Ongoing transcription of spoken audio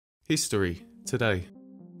History today,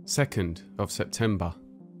 2nd of September.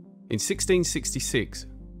 In 1666,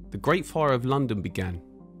 the Great Fire of London began.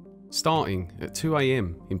 Starting at 2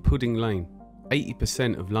 AM in Pudding Lane,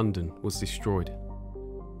 80% of London was destroyed.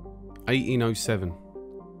 1807,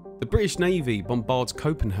 the British Navy bombards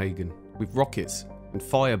Copenhagen with rockets and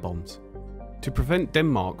firebombs to prevent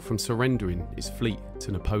Denmark from surrendering its fleet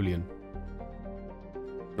to Napoleon.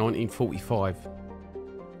 1945,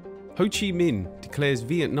 Ho Chi Minh declares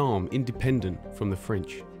Vietnam independent from the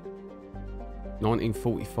French.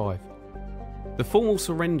 1945, the formal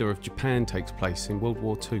surrender of Japan takes place in World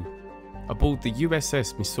War II aboard the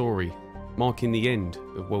USS Missouri, marking the end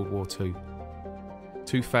of World War II.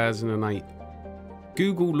 2008,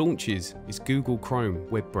 Google launches its Google Chrome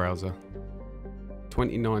web browser.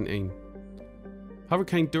 2019,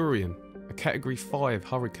 Hurricane Dorian, a Category 5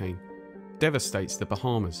 hurricane, devastates the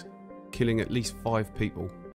Bahamas, killing at least 5 people.